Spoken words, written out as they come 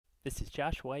This is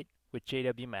Josh White with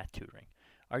JW Math Tutoring.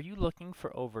 Are you looking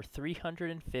for over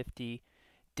 350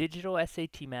 digital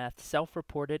SAT Math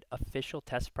self-reported official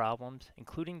test problems,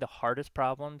 including the hardest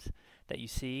problems that you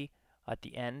see at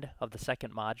the end of the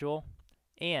second module?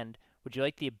 And would you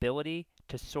like the ability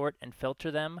to sort and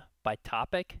filter them by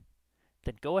topic?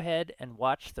 Then go ahead and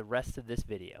watch the rest of this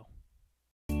video.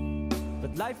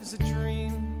 But life is a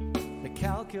dream that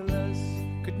calculus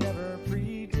could never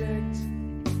predict.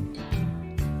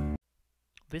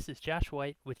 This is Josh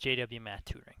White with JW Math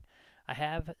Tutoring. I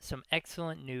have some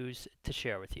excellent news to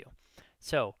share with you.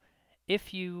 So,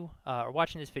 if you are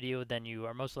watching this video, then you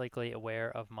are most likely aware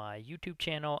of my YouTube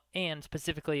channel and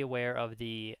specifically aware of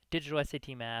the Digital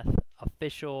SAT Math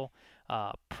official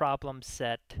problem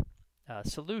set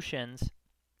solutions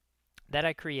that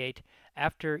I create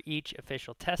after each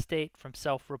official test date from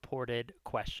self-reported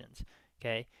questions.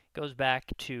 Okay, goes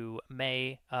back to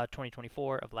May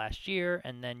 2024 of last year,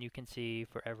 and then you can see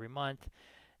for every month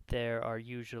there are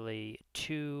usually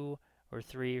 2 or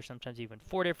 3 or sometimes even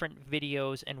 4 different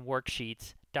videos and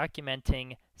worksheets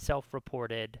documenting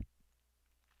self-reported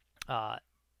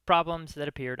problems that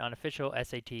appeared on official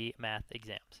SAT math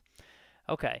exams.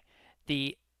 Okay,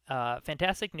 the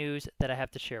fantastic news that I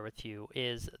have to share with you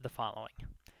is the following.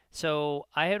 So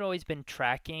I had always been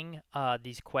tracking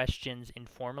these questions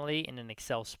informally in an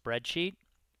Excel spreadsheet.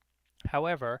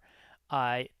 However,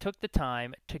 I took the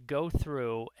time to go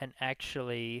through and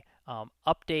actually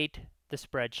update the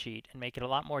spreadsheet and make it a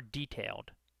lot more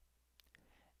detailed.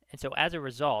 And so as a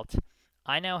result,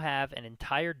 I now have an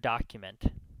entire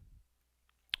document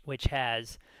which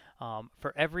has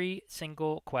for every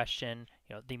single question,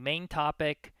 the main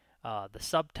topic, the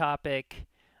subtopic,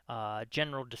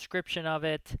 general description of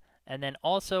it, and then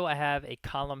also I have a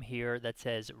column here that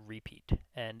says repeat.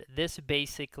 And this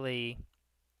basically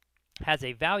has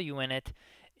a value in it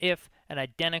if an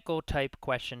identical type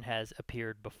question has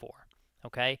appeared before.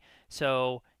 Okay,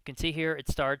 so you can see here it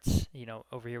starts,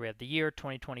 over here we have the year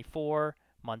 2024,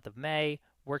 month of May,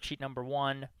 worksheet number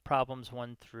 1, problems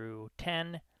 1 through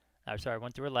 10,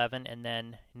 1 through 11, and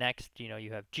then next,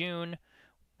 you have June,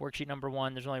 worksheet number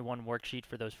 1. There's only one worksheet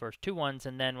for those first 2 ones,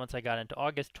 and then once I got into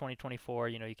August 2024,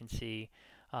 you can see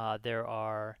there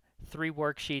are 3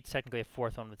 worksheets, technically a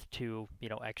 4th one with 2,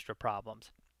 extra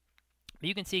problems. But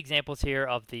you can see examples here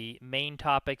of the main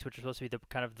topics, which are supposed to be the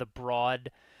kind of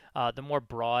the more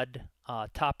broad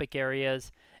topic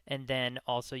areas, and then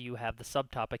also you have the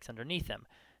subtopics underneath them.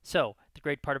 So the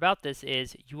great part about this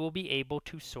is you will be able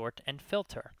to sort and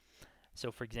filter. So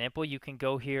for example, you can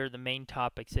go here, the main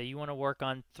topic, say you want to work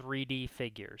on 3D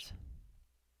figures,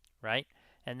 right?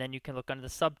 And then you can look under the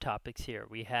subtopics here.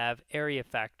 We have area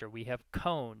factor, we have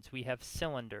cones, we have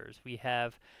cylinders, we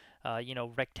have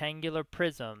rectangular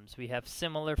prisms, we have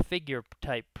similar figure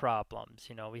type problems,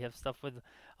 we have stuff with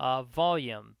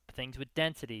volume, things with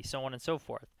density, so on and so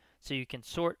forth. So you can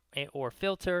sort or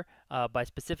filter by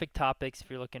specific topics if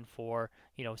you're looking for,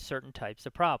 certain types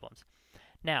of problems.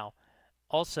 Now,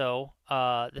 also,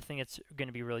 the thing that's going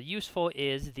to be really useful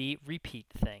is the repeat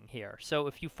thing here. So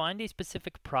if you find a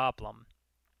specific problem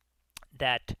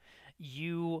that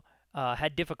you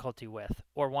had difficulty with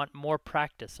or want more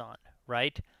practice on,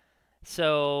 right?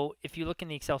 So if you look in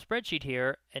the Excel spreadsheet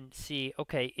here and see,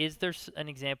 okay, is there an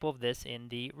example of this in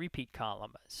the repeat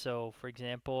column? So for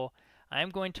example, I'm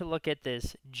going to look at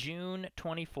this June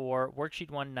 24 worksheet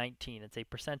 119. It's a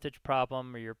percentage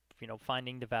problem where you're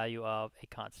finding the value of a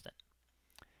constant.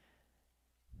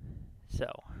 So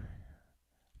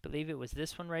I believe it was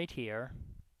this one right here.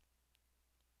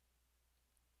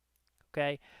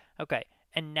 Okay,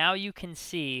 and now you can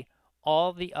see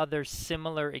all the other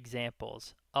similar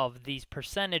examples of these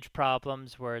percentage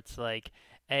problems where it's like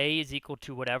A is equal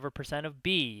to whatever percent of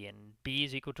B, and B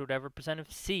is equal to whatever percent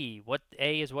of C. What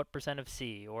A is what percent of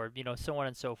C, or so on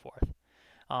and so forth.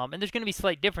 And there's going to be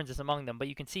slight differences among them, but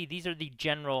you can see these are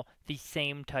the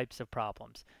same types of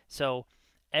problems. So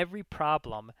every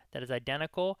problem that is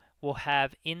identical will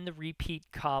have in the repeat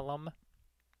column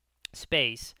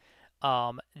space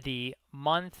the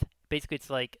month. Basically, it's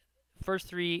like first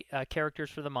 3 characters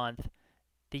for the month,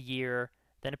 the year,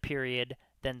 then a period,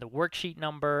 then the worksheet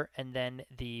number, and then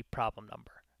the problem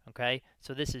number. Okay,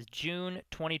 so this is June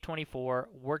 2024,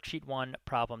 worksheet 1,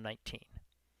 problem 19.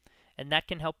 And that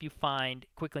can help you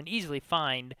quickly and easily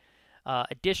find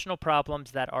additional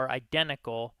problems that are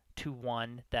identical to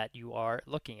one that you are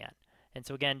looking at. And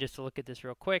so again, just to look at this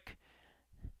real quick,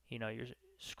 you're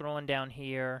scrolling down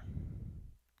here.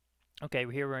 Okay,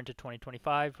 here we're into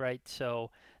 2025, right? So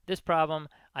this problem,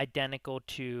 identical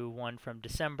to one from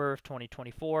December of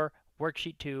 2024,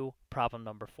 worksheet 2, problem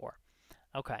number 4.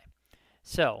 Okay,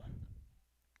 so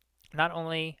not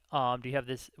only do you have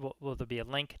this, will there be a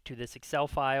link to this Excel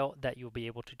file that you'll be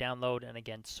able to download and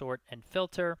again sort and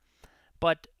filter,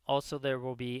 but also there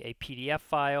will be a PDF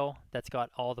file that's got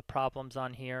all the problems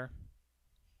on here.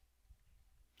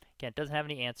 Again, it doesn't have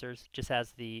any answers, just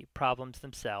has the problems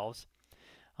themselves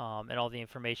and all the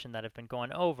information that I've been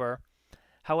going over.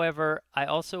 However, I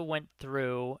also went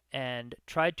through and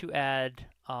tried to add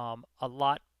a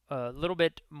little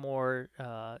bit more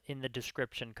in the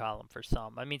description column for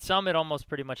some. I mean, some it almost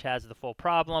pretty much has the full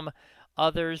problem.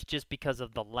 Others, just because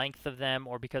of the length of them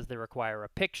or because they require a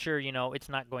picture, you know, it's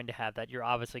not going to have that. You're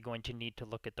obviously going to need to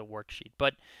look at the worksheet.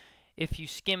 But if you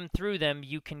skim through them,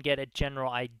 you can get a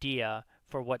general idea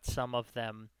for what some of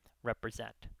them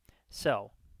represent.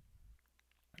 So,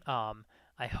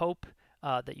 I hope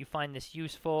that you find this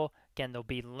useful. Again, there'll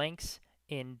be links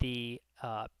in the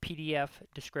PDF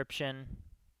description.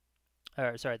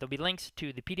 There'll be links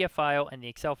to the PDF file and the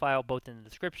Excel file both in the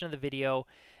description of the video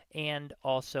and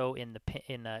also in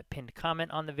a pinned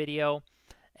comment on the video.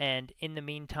 And in the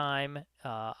meantime,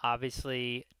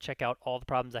 obviously, check out all the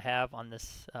problems I have on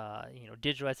this,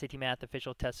 Digital SAT Math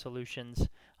Official Test Solutions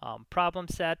problem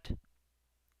set.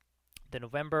 The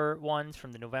November ones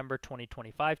from the November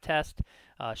 2025 test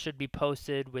should be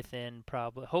posted within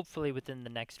hopefully within the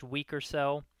next week or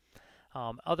so.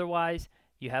 Otherwise,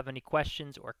 you have any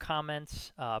questions or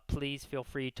comments, please feel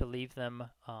free to leave them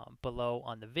below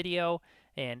on the video.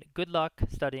 And good luck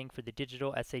studying for the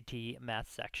Digital SAT Math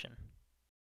section.